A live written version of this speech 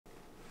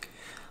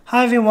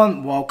Hi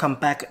everyone, welcome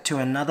back to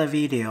another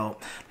video.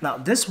 Now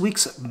this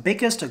week's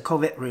biggest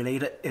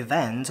COVID-related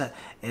event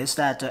is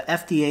that the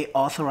FDA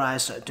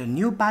authorized the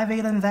new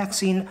bivalent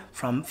vaccine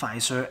from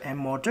Pfizer and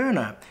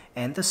Moderna,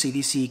 and the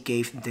CDC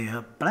gave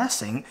their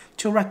blessing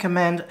to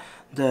recommend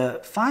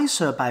the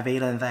Pfizer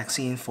bivalent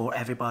vaccine for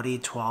everybody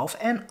 12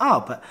 and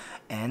up,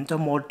 and the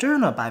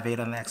Moderna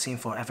bivalent vaccine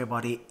for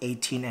everybody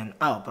 18 and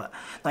up.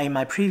 Now in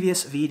my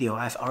previous video,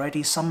 I've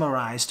already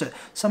summarized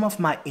some of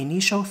my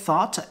initial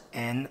thought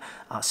and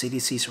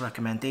CDC's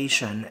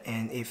recommendation,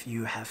 and if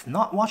you have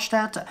not watched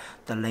that,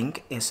 the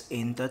link is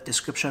in the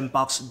description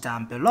box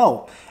down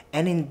below.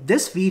 And in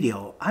this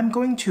video, I'm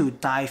going to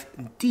dive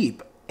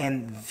deep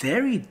and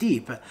very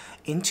deep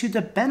into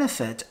the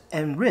benefit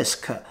and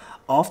risk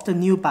of the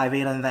new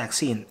bivalent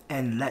vaccine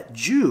and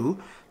let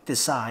you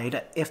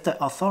decide if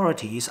the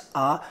authorities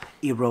are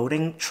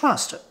eroding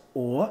trust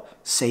or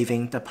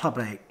saving the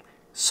public.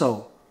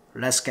 So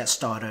let's get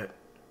started.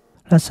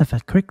 Let's have a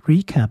quick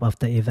recap of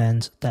the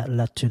events that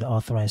led to the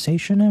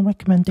authorization and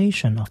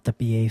recommendation of the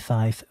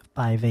BA.5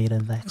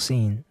 bivalent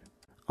vaccine.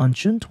 On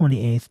June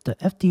 28th, the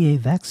FDA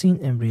Vaccine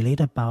and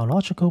Related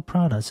Biological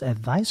Products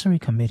Advisory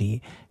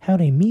Committee held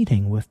a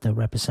meeting with the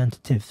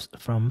representatives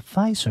from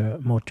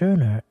Pfizer,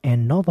 Moderna,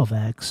 and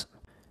Novavax,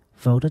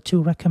 voted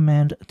to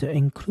recommend the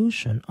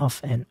inclusion of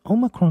an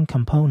Omicron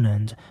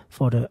component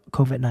for the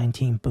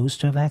COVID-19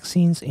 booster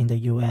vaccines in the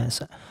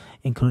U.S.,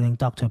 including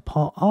Dr.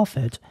 Paul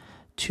Offit.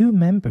 Two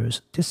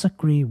members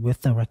disagree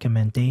with the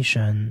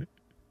recommendation.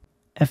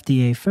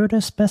 FDA further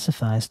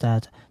specifies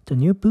that the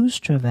new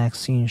booster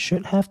vaccine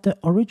should have the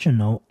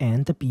original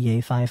and the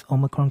BA.5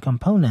 Omicron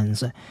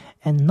components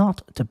and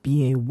not the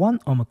BA.1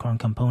 Omicron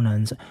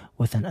components,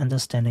 with an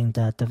understanding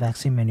that the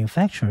vaccine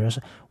manufacturers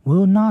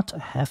will not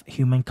have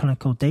human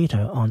clinical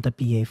data on the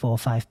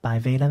BA.4/5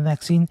 bivalent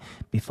vaccine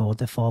before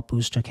the fall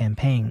booster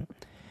campaign.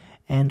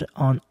 And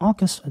on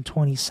August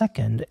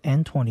 22nd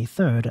and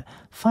 23rd,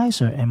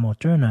 Pfizer and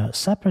Moderna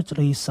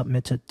separately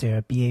submitted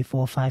their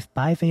BA.4/5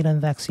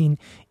 bivalent vaccine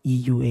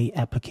EUA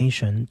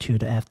application to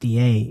the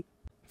FDA.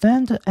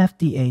 Then the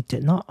FDA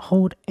did not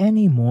hold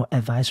any more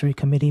advisory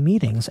committee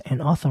meetings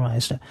and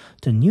authorized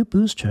the new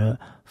booster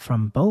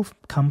from both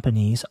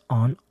companies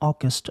on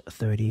August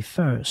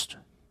 31st.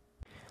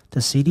 The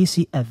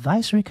CDC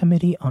Advisory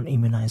Committee on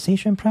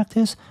Immunization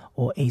Practice,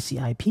 or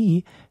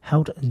ACIP,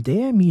 held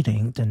their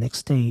meeting the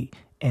next day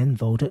and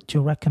voted to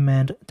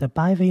recommend the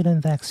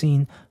bivalent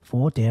vaccine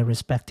for their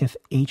respective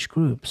age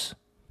groups.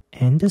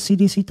 And the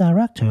CDC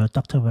Director,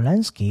 Dr.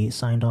 Walensky,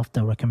 signed off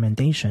the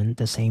recommendation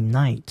the same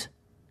night.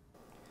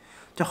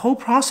 The whole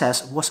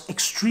process was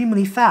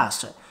extremely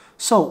fast,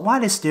 so why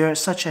is there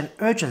such an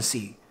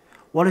urgency?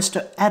 What is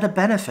the added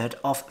benefit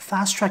of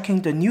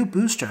fast-tracking the new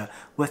booster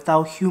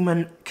without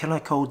human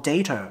clinical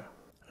data?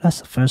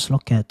 Let's first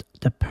look at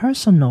the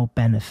personal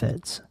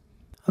benefits.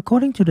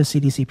 According to the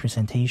CDC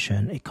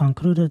presentation, it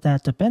concluded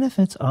that the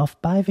benefits of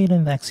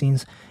bivalent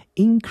vaccines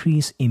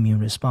increase immune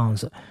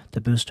response. The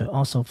booster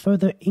also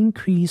further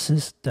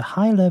increases the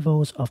high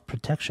levels of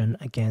protection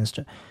against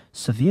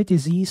severe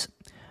disease.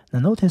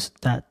 Now notice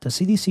that the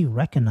CDC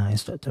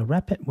recognized the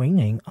rapid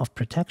waning of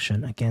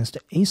protection against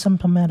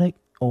asymptomatic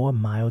or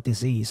mild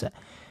disease.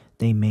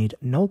 They made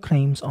no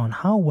claims on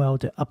how well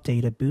the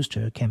updated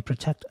booster can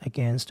protect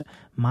against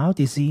mild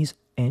disease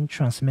and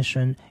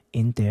transmission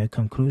in their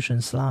conclusion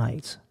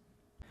slides.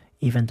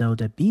 Even though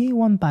the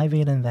BA.1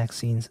 bivalent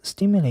vaccines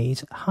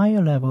stimulate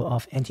higher level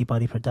of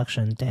antibody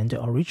production than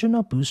the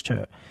original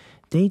booster,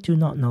 they do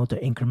not know the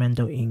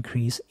incremental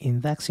increase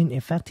in vaccine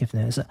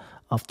effectiveness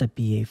of the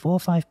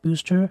BA.4/5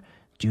 booster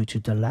due to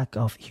the lack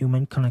of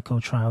human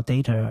clinical trial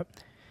data.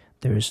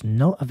 There is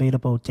no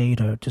available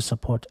data to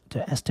support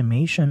the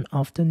estimation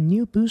of the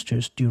new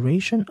booster's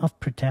duration of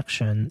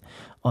protection,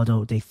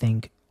 although they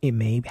think it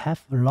may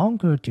have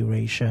longer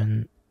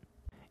duration.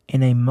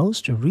 In a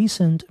most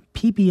recent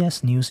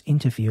PBS News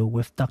interview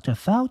with Dr.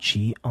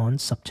 Fauci on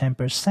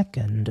September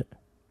 2nd,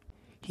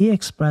 he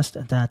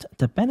expressed that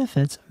the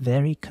benefits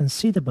vary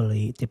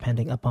considerably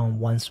depending upon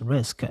one's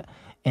risk.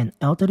 An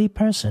elderly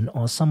person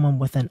or someone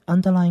with an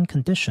underlying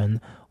condition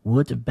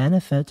would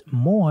benefit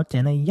more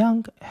than a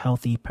young,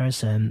 healthy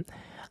person.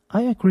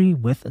 I agree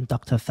with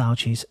Dr.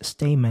 Fauci's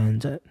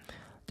statement.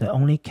 The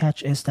only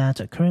catch is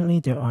that currently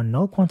there are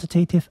no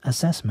quantitative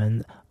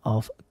assessment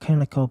of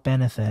clinical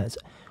benefits,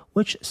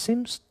 which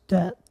seems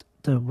that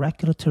the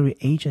regulatory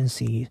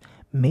agency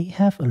may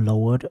have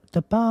lowered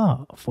the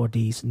bar for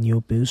these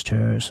new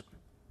boosters.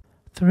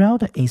 Throughout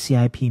the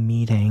ACIP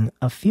meeting,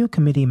 a few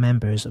committee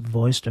members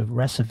voiced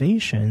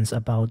reservations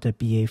about the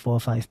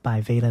BA.4/5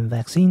 bivalent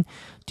vaccine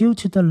due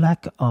to the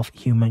lack of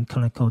human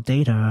clinical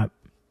data.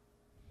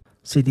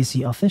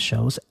 CDC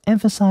officials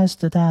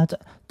emphasized that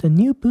the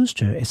new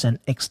booster is an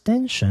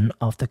extension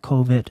of the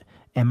COVID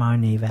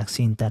mRNA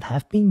vaccine that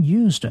have been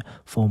used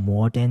for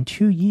more than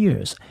 2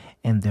 years,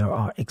 and there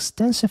are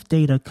extensive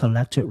data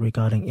collected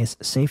regarding its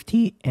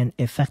safety and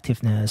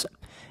effectiveness.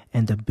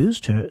 and the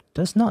booster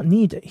does not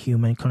need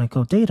human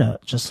clinical data,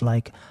 just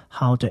like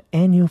how the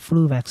annual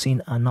flu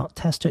vaccine are not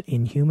tested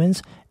in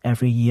humans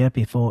every year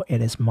before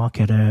it is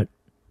marketed.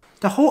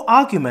 The whole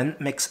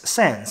argument makes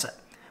sense,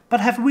 but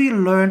have we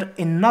learned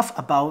enough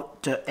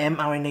about the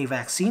mRNA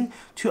vaccine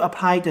to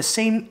apply the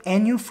same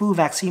annual flu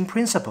vaccine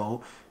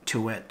principle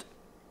to it?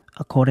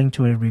 According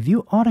to a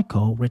review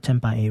article written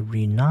by a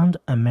renowned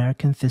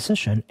American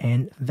physician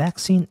and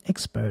vaccine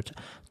expert,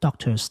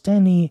 Dr.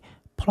 Stanley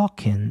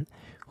Plotkin,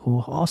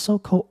 who also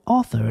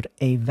co-authored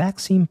a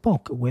vaccine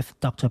book with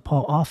Dr.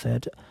 Paul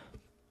Offit,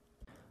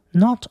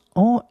 not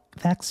all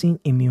vaccine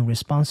immune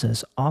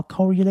responses are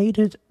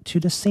correlated to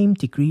the same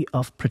degree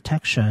of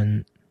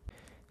protection.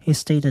 He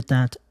stated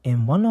that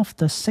in one of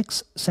the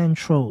 6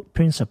 central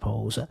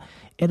principles,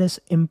 it is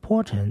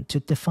important to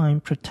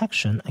define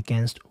protection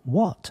against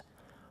what.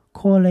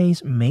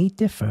 Correlates may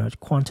differ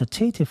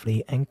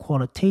quantitatively and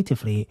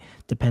qualitatively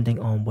depending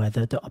on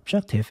whether the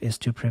objective is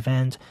to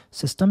prevent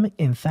systemic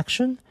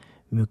infection,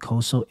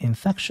 mucosal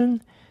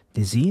infection,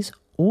 disease,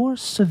 or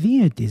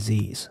severe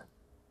disease.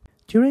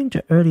 During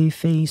the early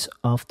phase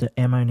of the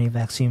mRNA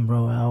vaccine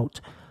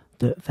rollout,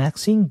 the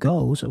vaccine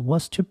goal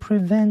was to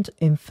prevent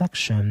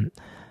infection,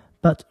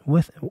 but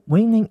with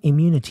waning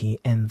immunity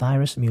and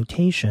virus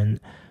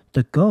mutation,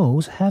 the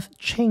goals have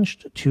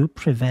changed to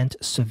prevent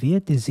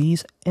severe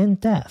disease and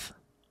death.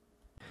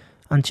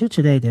 Until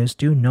today, there is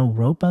still no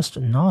robust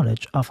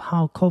knowledge of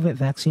how COVID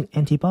vaccine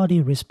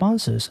antibody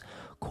responses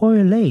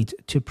correlate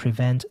to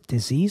prevent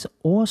disease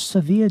or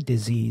severe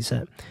disease.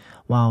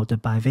 While the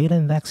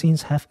bivalent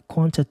vaccines have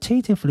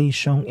quantitatively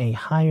shown a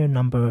higher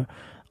number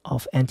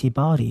of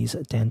antibodies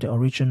than the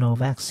original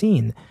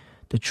vaccine,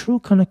 the true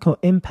clinical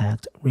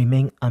impact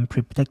remains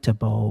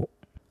unpredictable.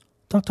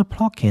 Dr.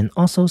 Plotkin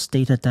also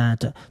stated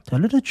that the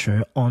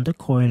literature on the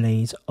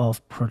correlates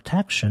of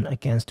protection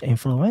against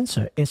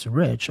influenza is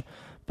rich,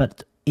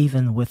 but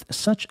even with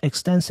such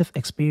extensive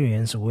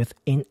experience with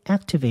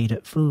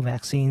inactivated flu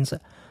vaccines,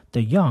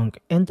 the young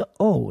and the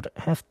old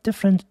have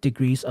different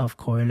degrees of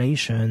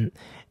correlation,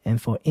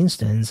 and for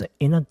instance,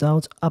 in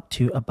adults up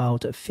to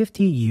about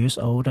 50 years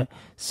old,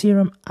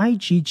 serum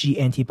IgG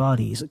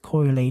antibodies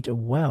correlate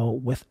well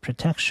with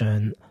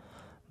protection.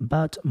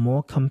 But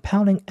more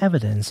compelling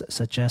evidence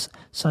such as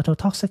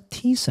cytotoxic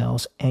T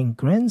cells and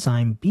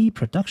granzyme B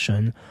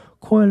production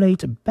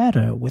correlate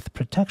better with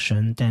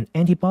protection than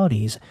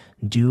antibodies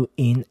do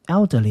in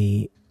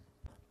elderly.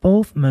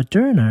 Both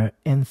Moderna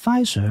and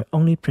Pfizer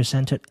only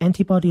presented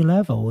antibody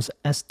levels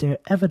as their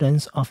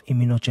evidence of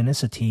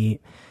immunogenicity,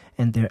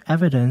 and their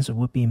evidence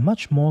would be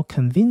much more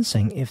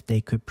convincing if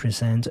they could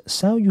present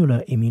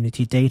cellular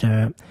immunity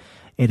data.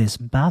 It is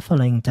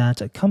baffling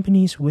that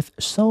companies with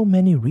so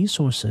many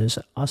resources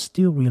are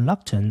still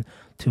reluctant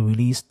to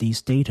release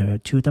these data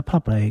to the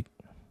public.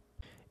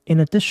 In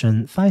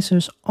addition,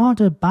 Pfizer's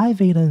other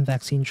bivalent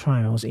vaccine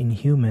trials in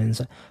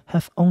humans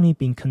have only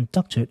been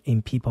conducted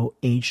in people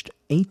aged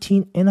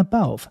 18 and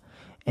above,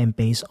 and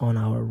based on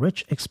our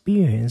rich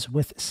experience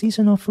with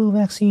seasonal flu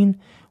vaccine,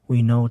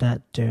 we know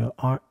that there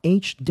are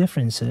age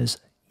differences,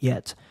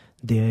 yet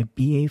their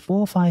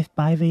BA.4/5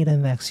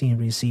 bivalent vaccine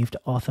received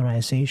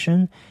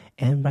authorization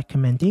and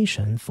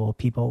recommendation for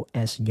people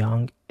as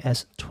young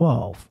as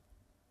 12.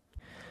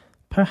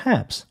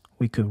 Perhaps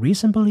we could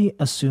reasonably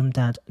assume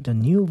that the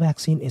new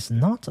vaccine is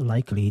not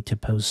likely to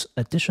pose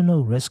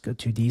additional risk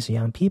to these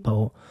young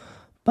people,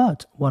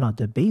 but what are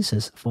the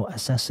bases for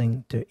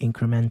assessing the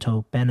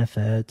incremental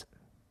benefit?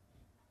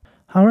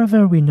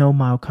 However, we know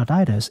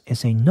myocarditis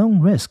is a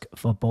known risk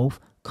for both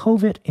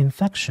COVID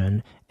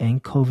infection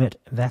and COVID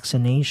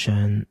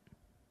vaccination.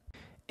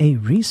 A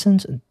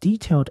recent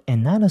detailed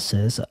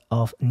analysis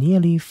of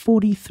nearly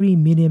 43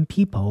 million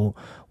people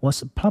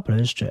was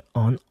published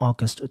on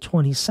August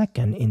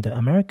 22nd in the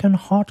American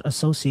Heart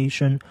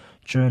Association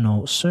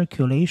journal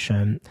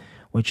Circulation,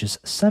 which is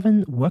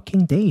 7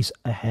 working days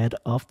ahead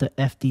of the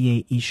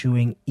FDA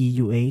issuing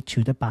EUA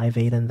to the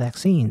bivalent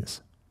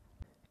vaccines.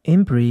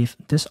 In brief,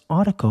 this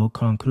article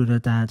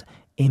concluded that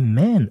in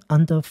men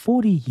under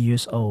 40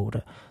 years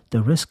old,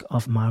 the risk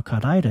of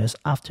myocarditis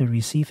after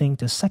receiving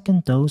the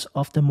second dose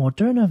of the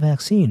Moderna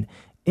vaccine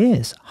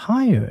is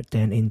higher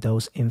than in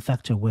those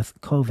infected with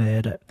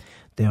COVID.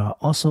 There are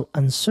also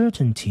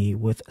uncertainty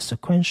with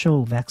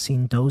sequential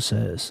vaccine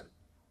doses.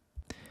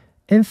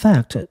 In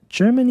fact,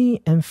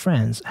 Germany and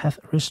France have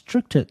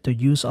restricted the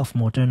use of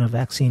Moderna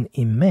vaccine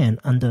in men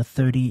under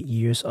 30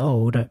 years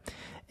old,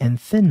 and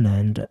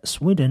Finland,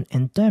 Sweden,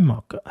 and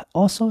Denmark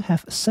also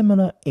have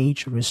similar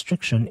age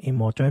restriction in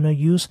Moderna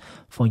use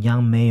for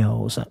young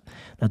males.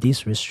 Now,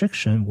 these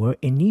restrictions were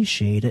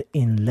initiated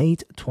in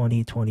late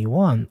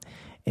 2021.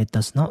 It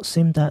does not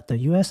seem that the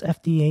US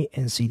FDA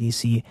and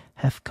CDC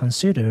have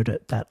considered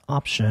that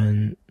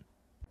option.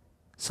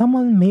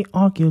 Someone may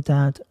argue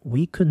that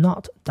we could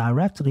not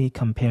directly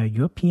compare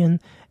European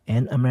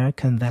and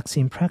American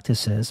vaccine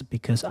practices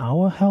because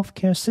our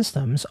healthcare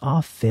systems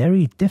are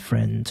very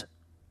different.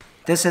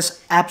 This is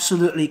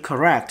absolutely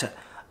correct.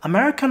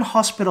 American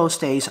hospital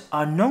stays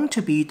are known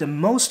to be the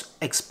most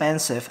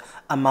expensive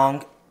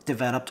among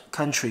developed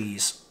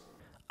countries.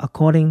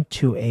 According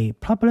to a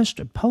published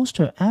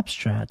poster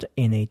abstract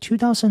in a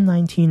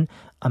 2019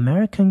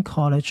 American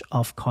College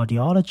of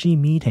Cardiology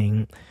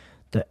meeting,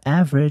 the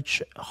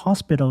average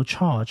hospital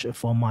charge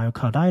for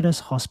myocarditis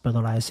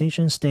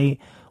hospitalization stay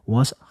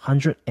was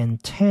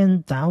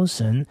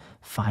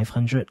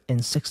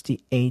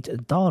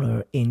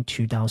 $110,568 in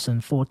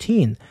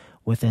 2014,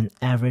 with an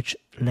average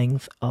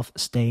length of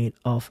stay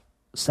of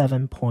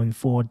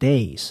 7.4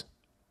 days.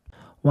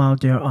 While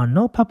there are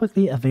no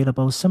publicly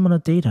available similar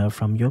data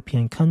from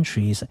European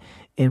countries,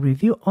 a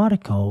review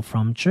article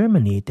from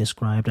Germany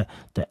described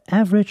the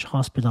average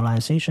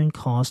hospitalization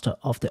cost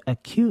of the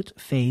acute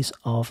phase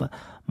of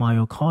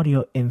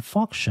myocardial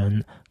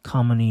infarction,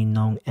 commonly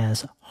known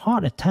as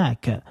heart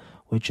attack,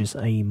 which is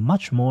a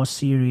much more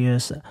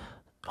serious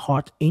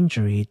heart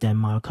injury than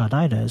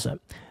myocarditis,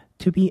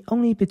 to be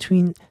only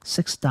between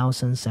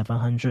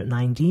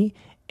 6,790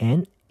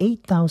 and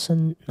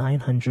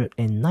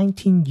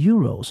 8,919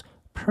 euros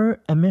per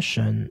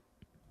admission.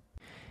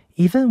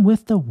 Even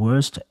with the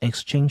worst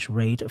exchange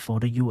rate for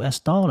the US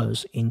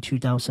dollars in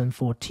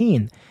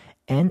 2014,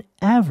 an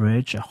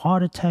average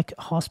heart attack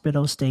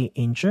hospital stay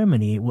in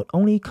Germany would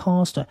only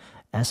cost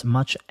as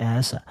much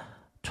as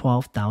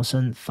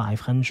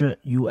 12,500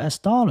 US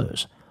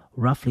dollars,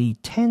 roughly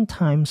 10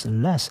 times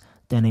less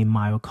than a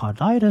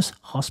myocarditis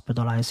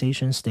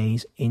hospitalization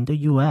stays in the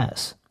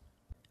US.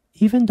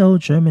 Even though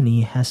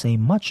Germany has a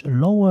much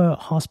lower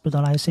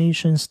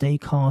hospitalization stay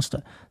cost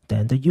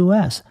than the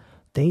US,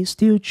 they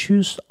still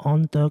choose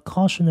on the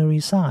cautionary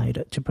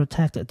side to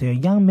protect their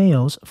young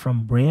males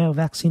from rare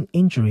vaccine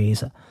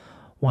injuries.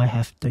 Why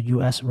have the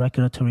US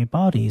regulatory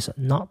bodies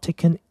not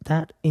taken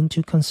that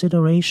into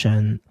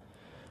consideration?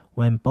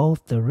 When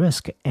both the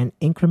risk and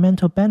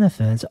incremental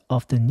benefits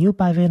of the new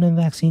bivalent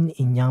vaccine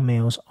in young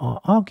males are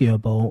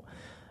arguable,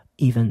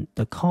 even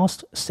the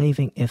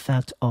cost-saving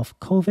effect of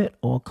COVID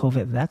or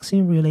COVID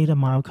vaccine-related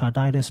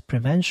myocarditis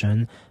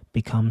prevention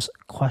becomes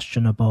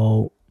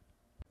questionable.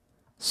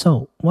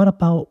 So, what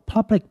about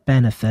public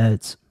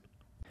benefits?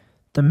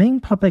 The main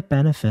public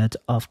benefit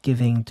of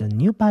giving the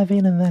new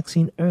bivalent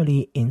vaccine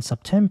early in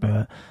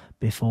September,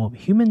 before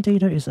human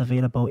data is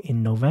available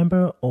in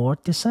November or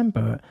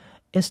December,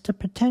 is the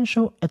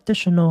potential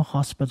additional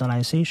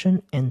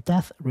hospitalization and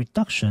death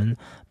reduction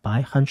by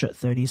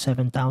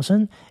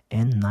 137,000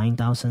 and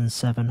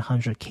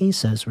 9,700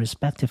 cases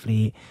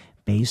respectively,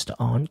 based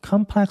on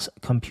complex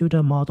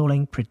computer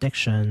modeling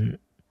prediction.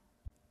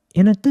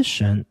 In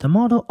addition, the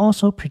model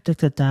also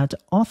predicted that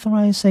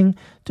authorizing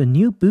the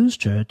new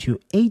booster to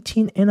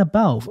 18 and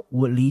above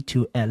would lead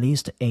to at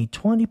least a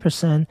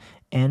 20%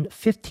 and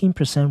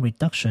 15%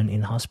 reduction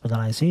in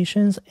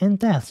hospitalizations and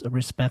deaths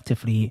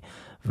respectively,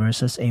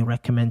 versus a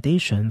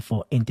recommendation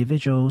for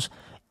individuals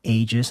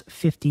ages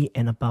 50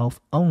 and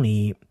above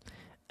only.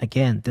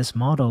 Again, this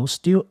model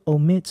still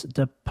omits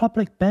the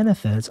public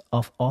benefits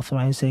of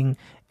authorizing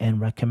and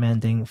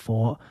recommending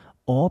for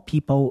all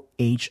people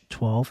aged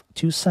 12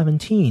 to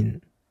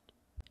 17.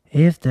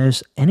 If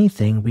there's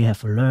anything we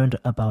have learned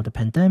about the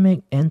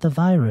pandemic and the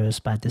virus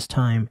by this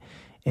time,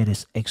 it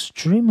is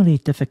extremely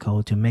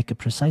difficult to make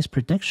precise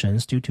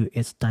predictions due to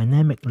its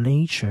dynamic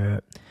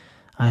nature.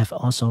 I have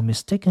also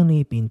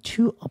mistakenly been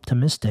too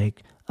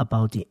optimistic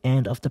about the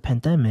end of the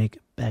pandemic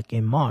back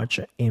in March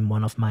in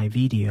one of my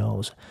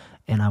videos,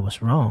 and I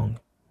was wrong.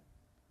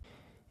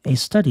 A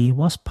study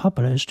was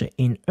published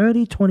in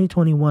early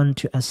 2021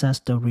 to assess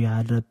the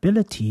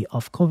reliability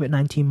of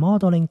COVID-19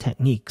 modeling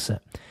techniques.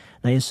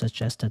 It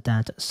suggested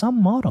that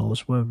some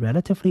models were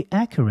relatively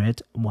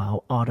accurate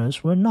while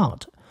others were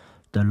not.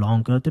 The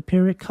longer the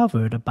period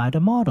covered by the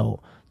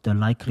model, the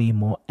likely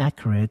more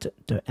accurate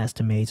the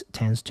estimate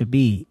tends to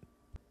be.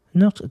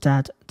 Note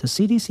that the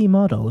CDC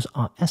models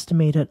are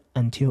estimated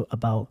until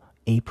about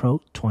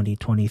April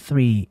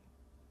 2023.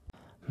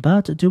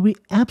 But do we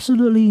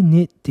absolutely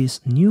need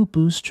these new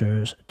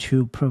boosters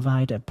to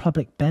provide a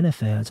public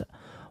benefit?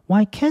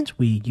 Why can't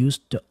we use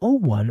the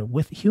old one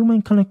with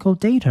human clinical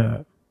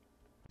data?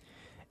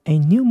 A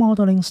new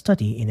modeling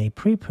study in a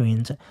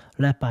preprint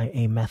led by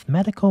a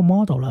mathematical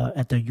modeler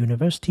at the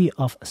University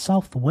of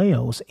South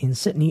Wales in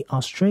Sydney,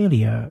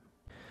 Australia,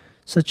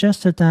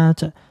 suggested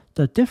that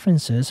the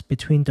differences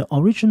between the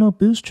original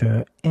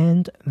booster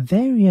and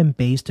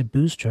variant-based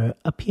booster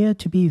appear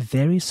to be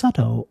very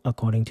subtle,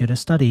 according to the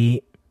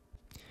study.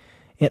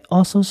 It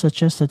also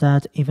suggested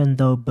that even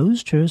though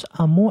boosters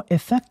are more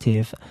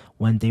effective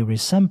when they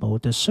resemble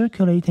the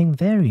circulating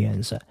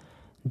variants,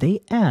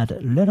 they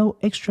add little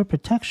extra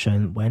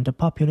protection when the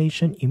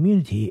population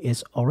immunity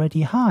is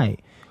already high,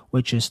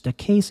 which is the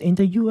case in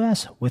the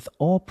US with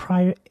all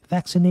prior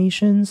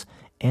vaccinations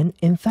and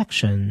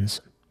infections.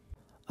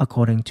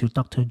 According to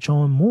Dr.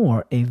 John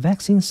Moore, a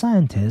vaccine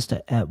scientist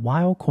at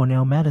Weill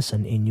Cornell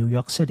Medicine in New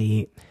York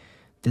City,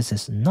 this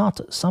is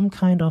not some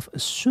kind of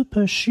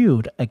super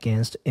shield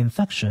against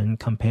infection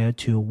compared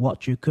to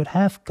what you could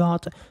have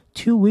got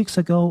 2 weeks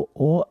ago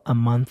or a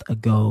month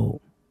ago.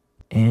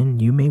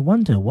 And you may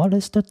wonder, what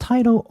is the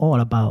title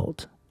all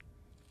about?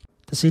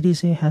 The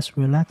CDC has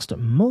relaxed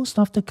most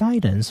of the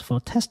guidance for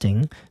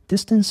testing,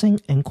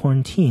 distancing, and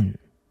quarantine.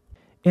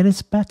 It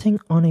is betting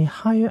on a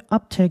higher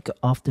uptake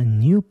of the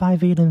new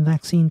bivalent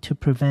vaccine to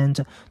prevent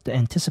the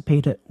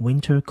anticipated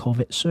winter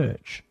COVID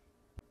surge.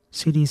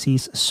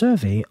 CDC's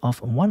survey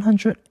of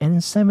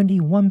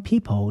 171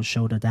 people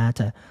showed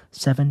that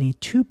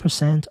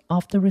 72%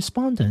 of the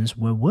respondents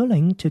were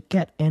willing to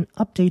get an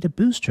updated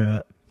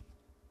booster.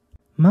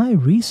 My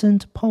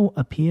recent poll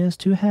appears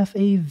to have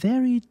a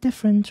very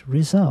different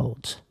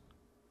result.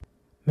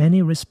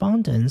 Many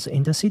respondents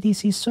in the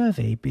CDC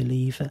survey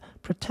believe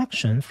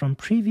protection from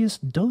previous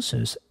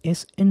doses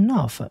is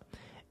enough,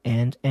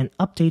 and an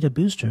updated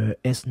booster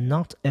is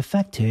not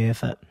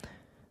effective.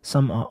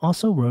 Some are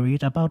also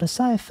worried about the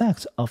side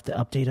effects of the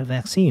updated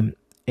vaccine.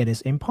 It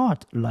is in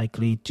part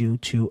likely due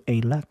to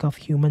a lack of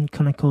human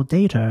clinical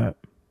data.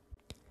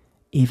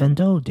 Even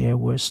though there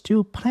were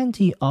still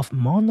plenty of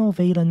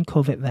monovalent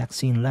COVID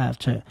vaccine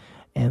left,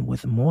 and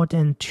with more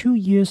than 2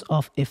 years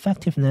of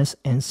effectiveness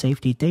and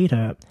safety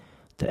data,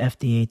 the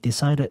FDA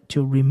decided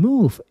to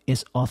remove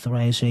its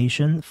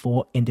authorization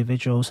for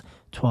individuals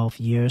 12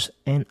 years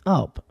and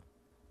up.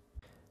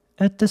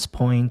 At this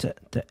point,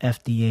 the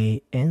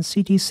FDA and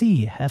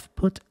CDC have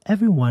put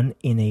everyone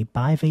in a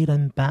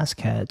bivalent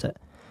basket.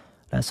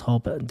 Let's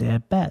hope their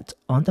bet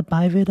on the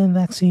bivalent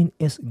vaccine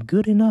is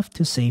good enough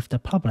to save the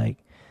public,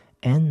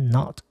 and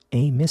not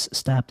a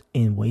misstep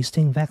in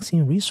wasting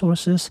vaccine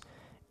resources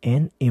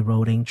and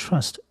eroding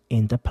trust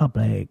in the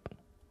public.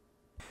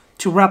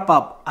 To wrap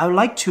up, I would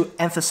like to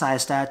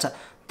emphasize that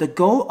the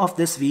goal of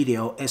this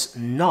video is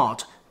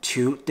not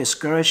to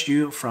discourage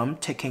you from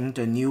taking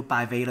the new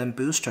bivalent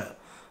booster,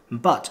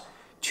 but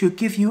to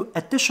give you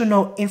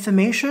additional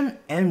information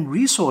and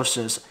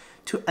resources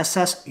to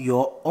assess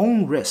your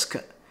own risk,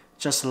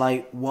 just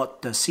like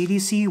what the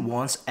CDC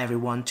wants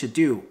everyone to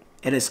do.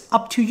 It is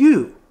up to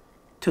you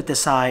to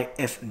decide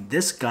if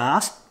this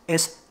glass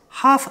is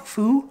half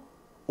full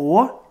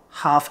or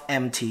half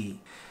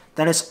empty.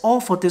 That is all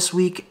for this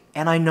week,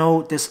 and I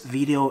know this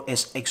video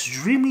is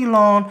extremely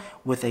long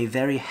with a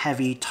very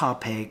heavy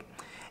topic.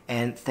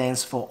 And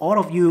thanks for all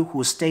of you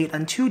who stayed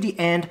until the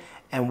end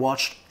and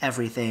watched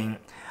everything.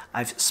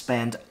 I've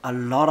spent a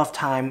lot of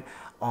time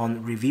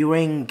on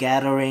reviewing,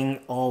 gathering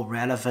all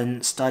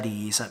relevant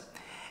studies.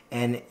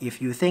 And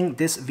if you think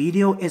this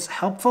video is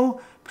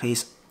helpful,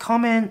 please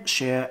comment,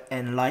 share,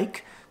 and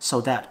like so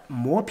that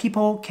more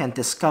people can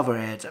discover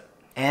it.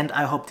 And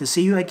I hope to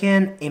see you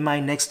again in my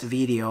next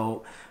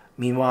video.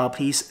 Meanwhile,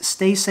 please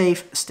stay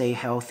safe, stay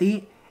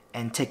healthy,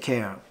 and take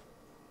care.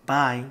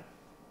 Bye.